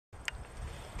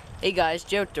Hey guys,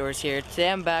 Joe Outdoors here.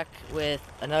 Today I'm back with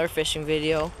another fishing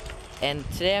video, and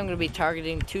today I'm going to be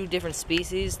targeting two different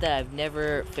species that I've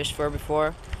never fished for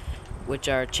before, which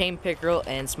are chain pickerel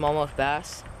and smallmouth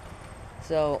bass.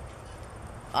 So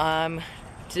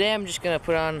today I'm just going to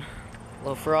put on a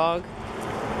little frog.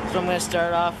 So I'm going to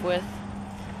start off with,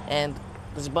 and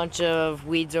there's a bunch of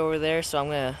weeds over there, so I'm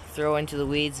going to throw into the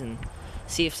weeds and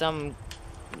see if some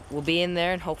will be in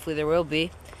there, and hopefully there will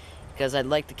be, because I'd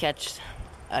like to catch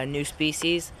a new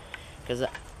species, because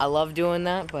I love doing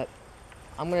that. But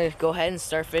I'm gonna go ahead and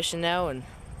start fishing now and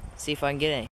see if I can get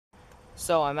any.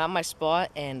 So I'm at my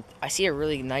spot and I see a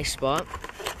really nice spot.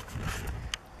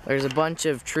 There's a bunch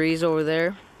of trees over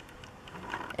there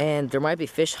and there might be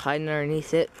fish hiding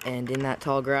underneath it and in that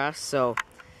tall grass, so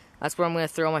that's where I'm gonna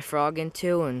throw my frog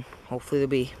into, and hopefully there'll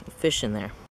be fish in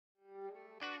there.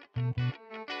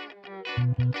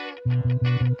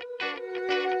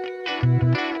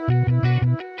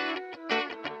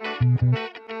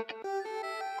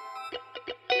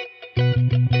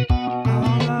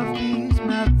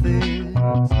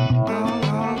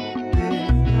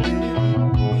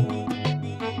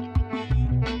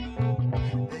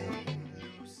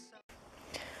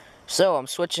 So I'm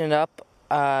switching it up.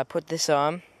 Put this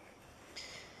on,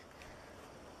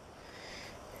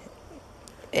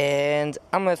 and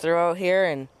I'm gonna throw out here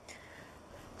and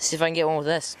see if I can get one with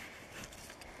this.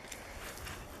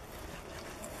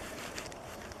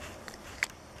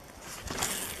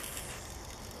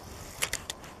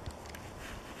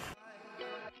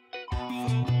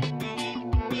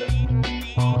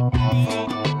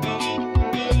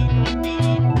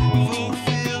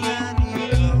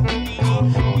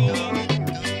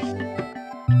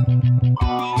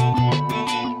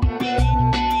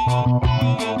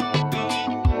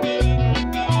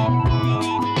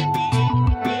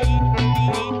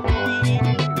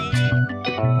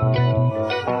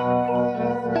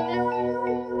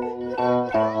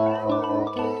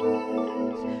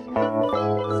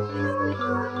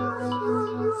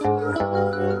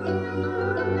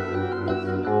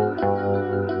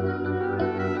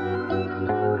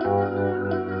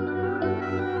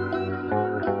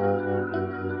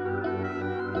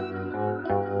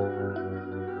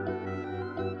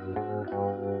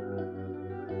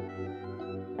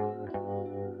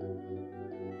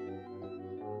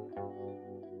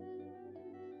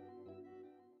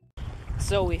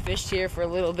 So we fished here for a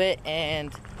little bit,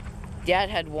 and Dad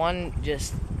had one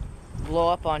just blow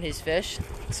up on his fish.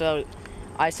 So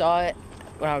I saw it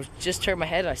when I was just turned my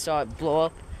head. I saw it blow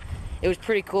up. It was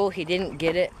pretty cool. He didn't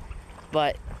get it,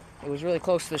 but it was really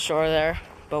close to the shore there.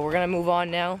 But we're gonna move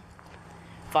on now,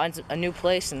 find a new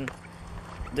place, and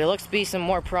there looks to be some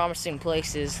more promising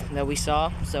places that we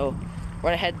saw. So we're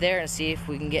gonna head there and see if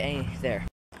we can get any there.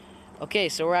 Okay,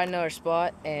 so we're at another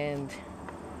spot, and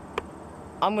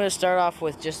I'm gonna start off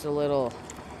with just a little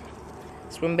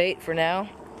swim bait for now,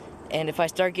 and if I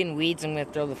start getting weeds, I'm gonna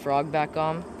throw the frog back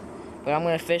on. But I'm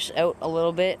gonna fish out a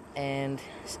little bit, and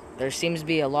there seems to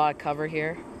be a lot of cover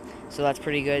here, so that's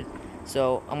pretty good.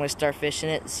 So I'm gonna start fishing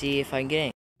it and see if I can get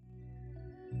any.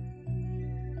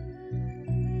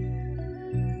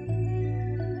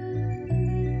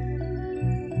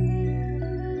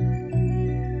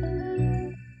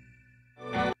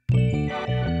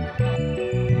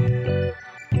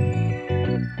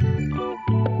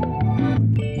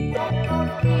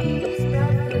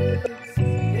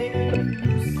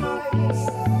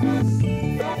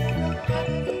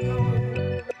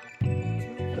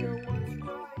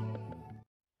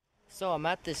 So I'm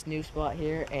at this new spot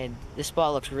here, and this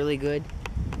spot looks really good.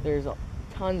 There's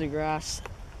tons of grass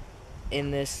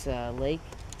in this lake.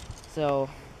 So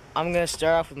I'm gonna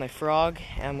start off with my frog,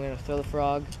 and I'm gonna throw the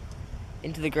frog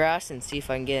into the grass and see if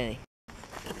I can get any.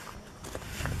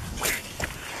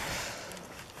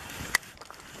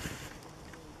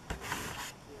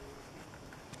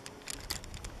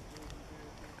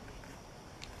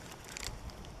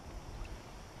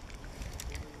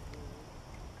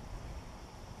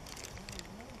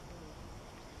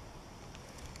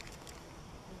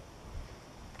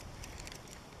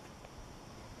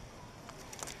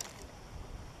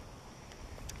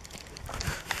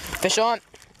 Fish on.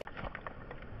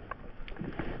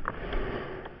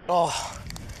 Oh,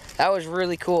 that was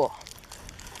really cool.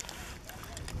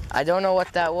 I don't know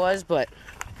what that was, but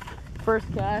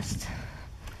first cast,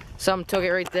 something took it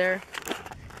right there.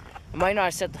 I might not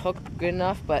have set the hook good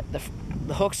enough, but the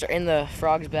hooks are in the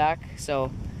frog's back, so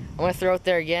I'm gonna throw it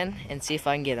there again and see if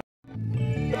I can get him.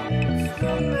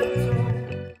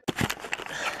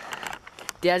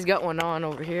 Dad's got one on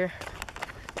over here.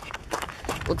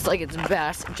 Looks like it's a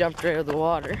bass. It jumped right out of the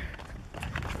water.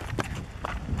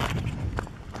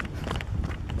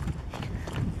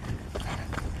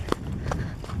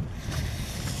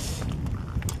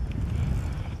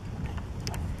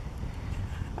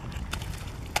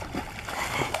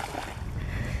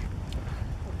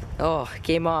 Oh, it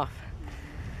came off.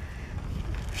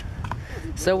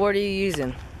 So what are you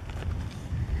using?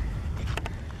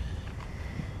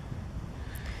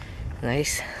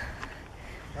 Nice.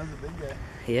 That's a big guy.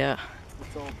 Yeah.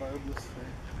 It's all barbless.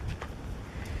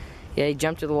 Yeah, he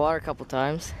jumped to the water a couple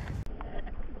times.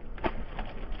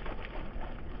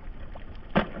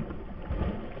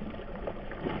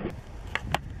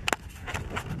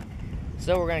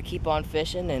 So we're gonna keep on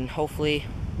fishing and hopefully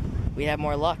we have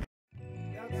more luck.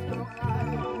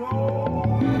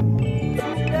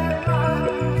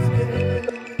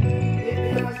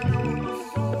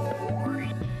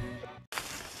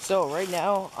 So right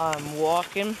now I'm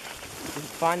walking to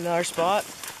find another spot,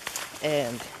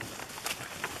 and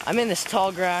I'm in this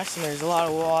tall grass and there's a lot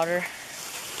of water.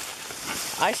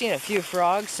 I've seen a few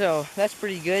frogs, so that's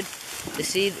pretty good to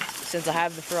see since I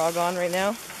have the frog on right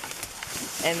now.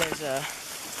 And there's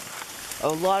a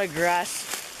lot of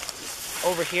grass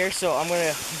over here, so I'm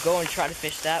gonna go and try to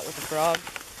fish that with the frog.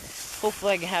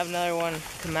 Hopefully I can have another one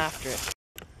come after it.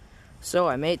 So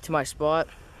I made it to my spot.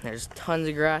 There's tons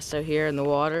of grass out here in the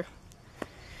water.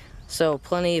 So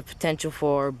plenty of potential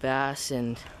for bass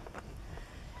and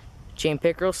chain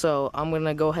pickerel, so I'm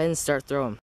gonna go ahead and start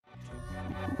throwing.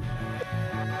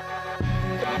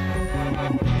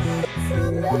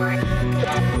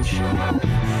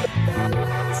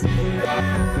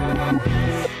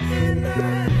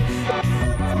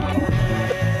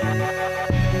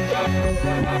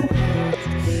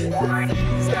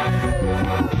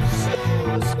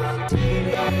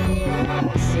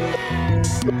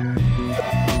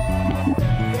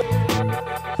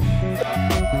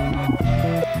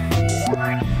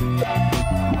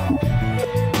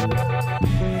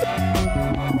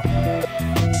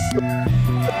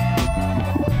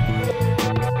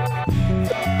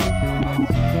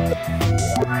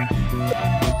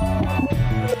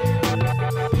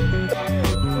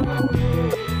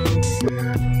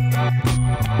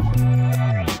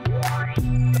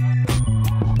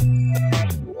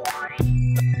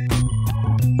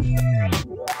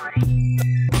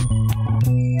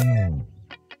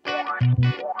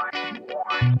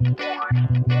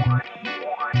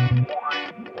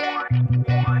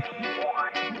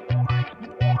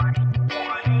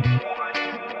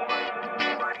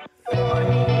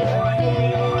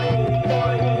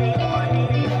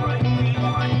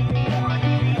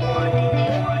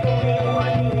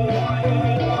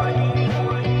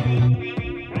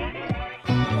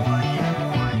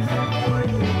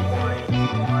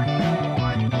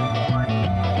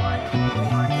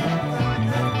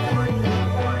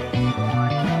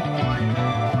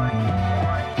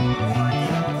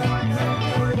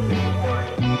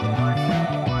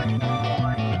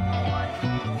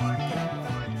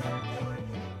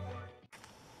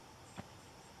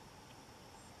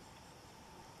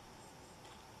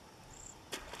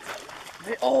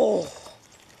 Oh!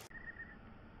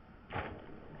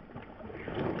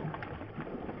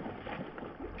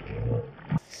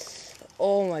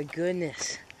 Oh my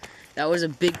goodness. That was a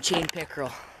big chain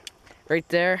pickerel. Right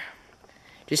there.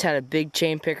 Just had a big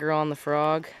chain pickerel on the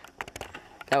frog.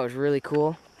 That was really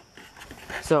cool.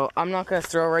 So I'm not gonna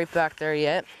throw right back there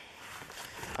yet.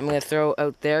 I'm gonna throw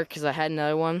out there because I had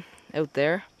another one out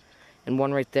there and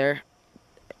one right there.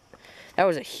 That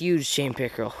was a huge chain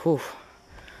pickerel. Whew.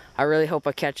 I really hope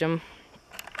I catch him.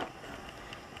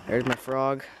 There's my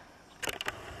frog.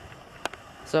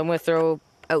 So I'm gonna throw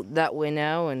out that way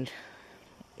now, and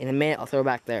in a minute I'll throw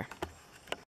back there.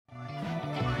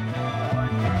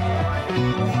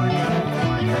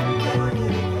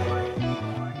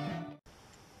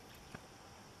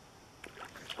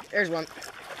 There's one.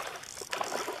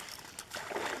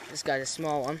 This guy's a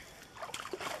small one.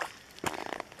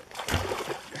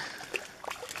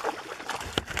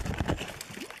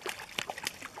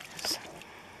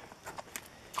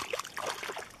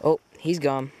 Oh, he's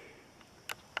gone.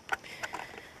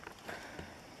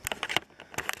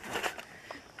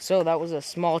 So that was a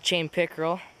small chain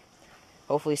pickerel.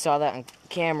 Hopefully you saw that on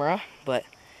camera, but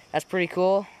that's pretty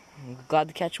cool. I'm glad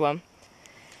to catch one.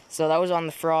 So that was on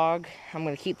the frog. I'm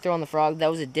gonna keep throwing the frog.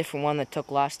 That was a different one that took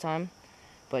last time,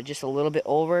 but just a little bit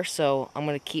over. So I'm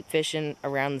gonna keep fishing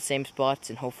around the same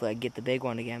spots and hopefully I get the big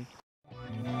one again.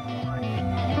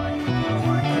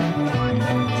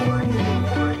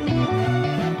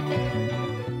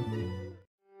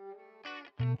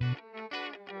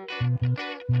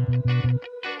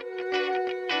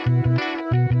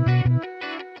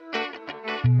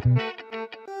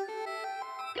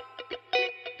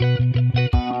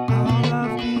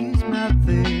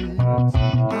 They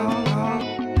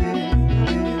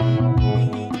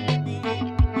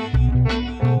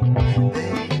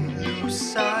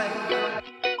lose sight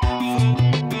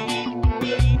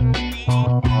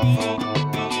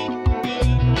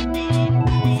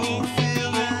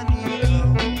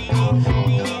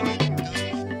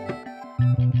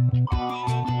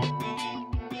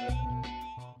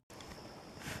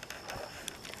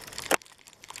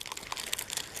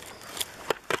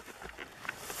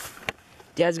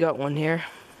Dad's got one here.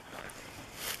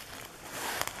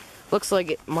 Looks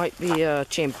like it might be a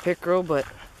chain pickerel, but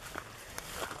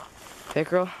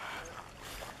pickerel.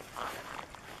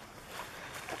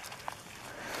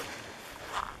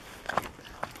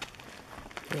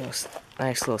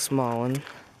 Nice little small one.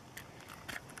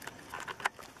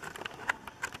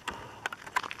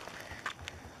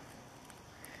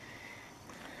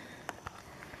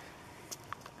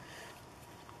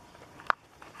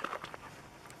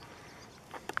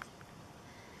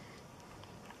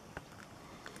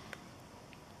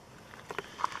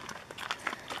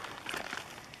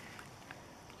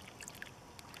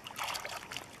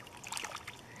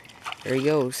 There he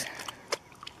goes.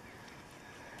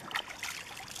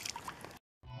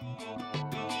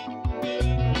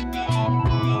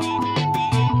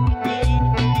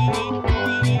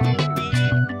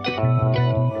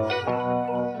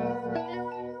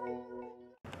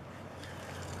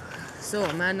 So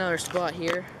I'm at another spot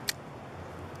here,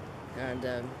 and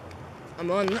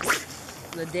I'm on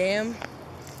the dam.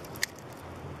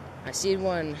 I seen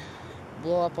one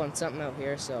blow up on something out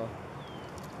here, so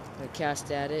I'm gonna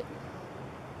cast at it.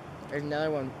 There's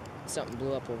another one, something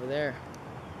blew up over there.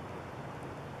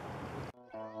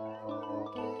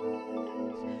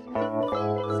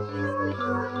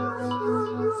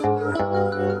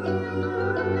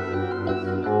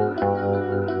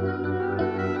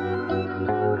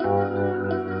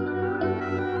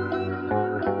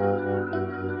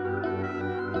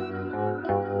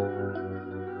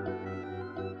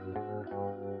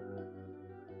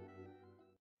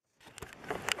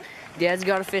 Dad's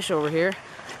got a fish over here.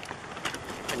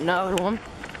 Another one.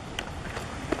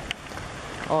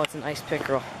 Oh, it's a nice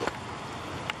pickerel.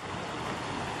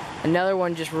 Another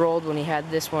one just rolled when he had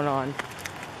this one on.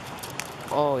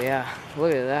 Oh yeah,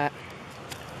 look at that.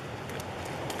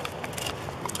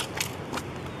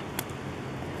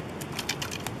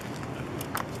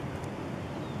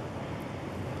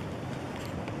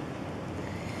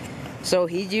 So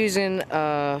he's using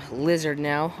a lizard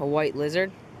now, a white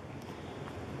lizard.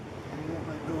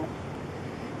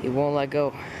 He won't let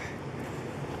go.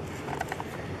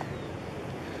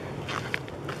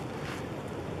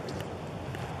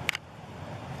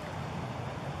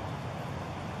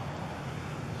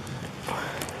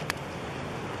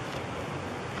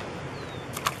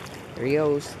 There he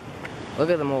goes.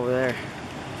 Look at them over there.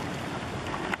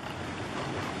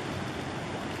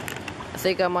 I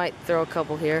think I might throw a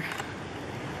couple here.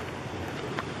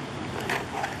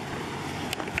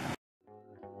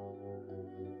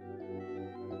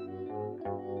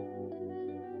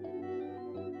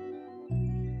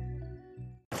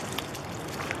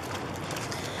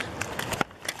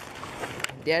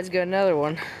 Dad's got another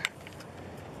one.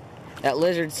 That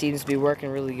lizard seems to be working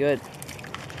really good.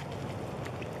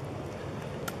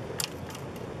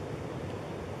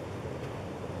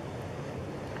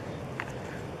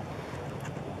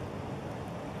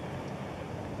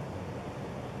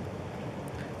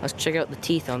 Let's check out the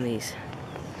teeth on these.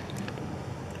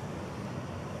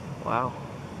 Wow,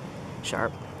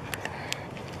 sharp.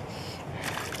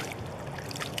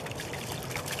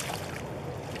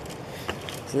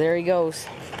 So there he goes.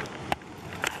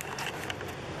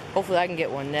 Hopefully I can get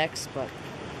one next, but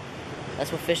that's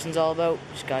what fishing's all about.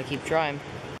 Just gotta keep trying.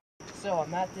 So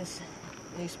I'm at this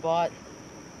new spot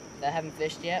that I haven't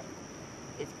fished yet.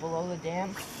 It's below the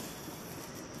dam.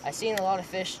 I've seen a lot of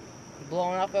fish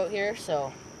blowing up out here,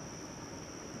 so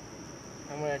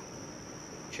I'm gonna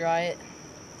try it,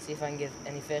 see if I can get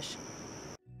any fish.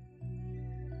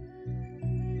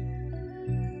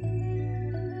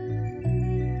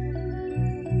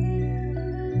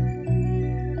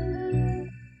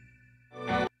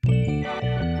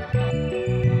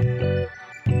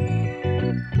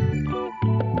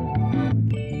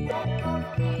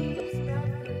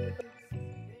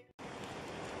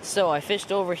 So I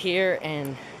fished over here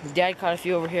and Dad caught a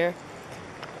few over here.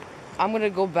 I'm gonna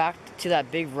go back to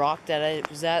that big rock that I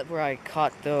was at where I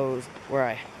caught those, where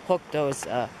I hooked those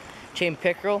chain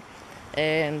pickerel,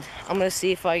 and I'm gonna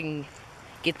see if I can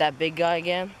get that big guy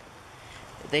again.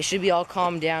 They should be all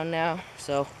calmed down now,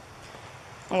 so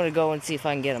I'm gonna go and see if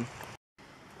I can get him.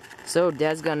 So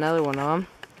Dad's got another one on.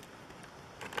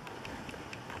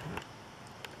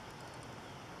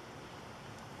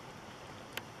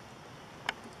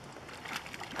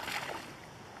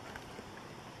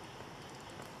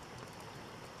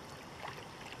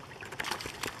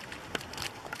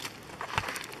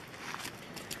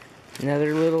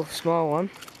 Another little small one.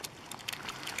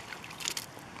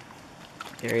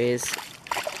 There he is.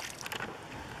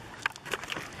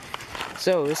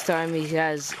 So this time he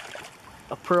has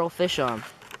a pearl fish on.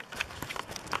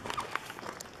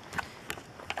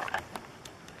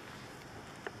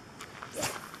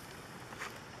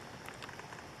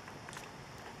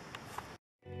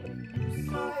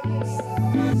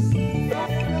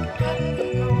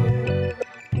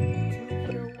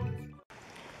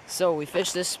 So we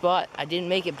fished this spot. I didn't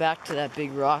make it back to that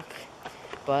big rock,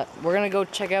 but we're gonna go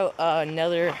check out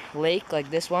another lake like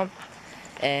this one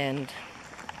and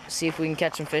see if we can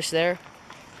catch some fish there.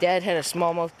 Dad had a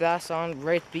smallmouth bass on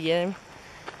right at the beginning.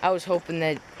 I was hoping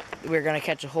that we were gonna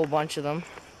catch a whole bunch of them,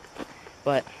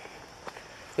 but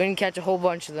we didn't catch a whole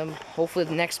bunch of them. Hopefully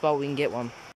the next spot we can get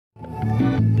one.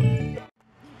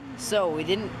 So we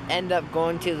didn't end up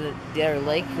going to the other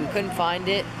lake. We couldn't find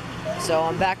it. So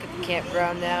I'm back at the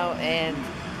campground now, and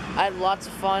I had lots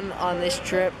of fun on this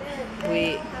trip.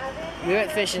 We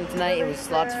went fishing tonight. It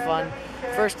was lots of fun.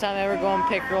 First time ever going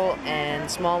pickerel and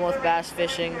smallmouth bass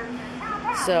fishing.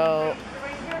 So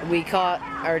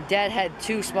our dad had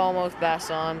 2 smallmouth bass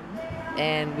on,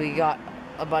 and we got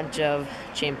a bunch of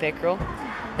chain pickerel.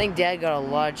 I think Dad got a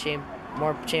lot of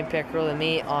more chain pickerel than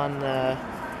me on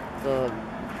the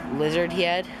lizard he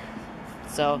had.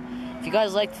 So if you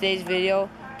guys liked today's video,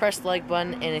 press the like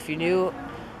button, and if you're new,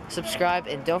 subscribe,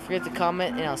 and don't forget to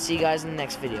comment, and I'll see you guys in the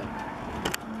next video.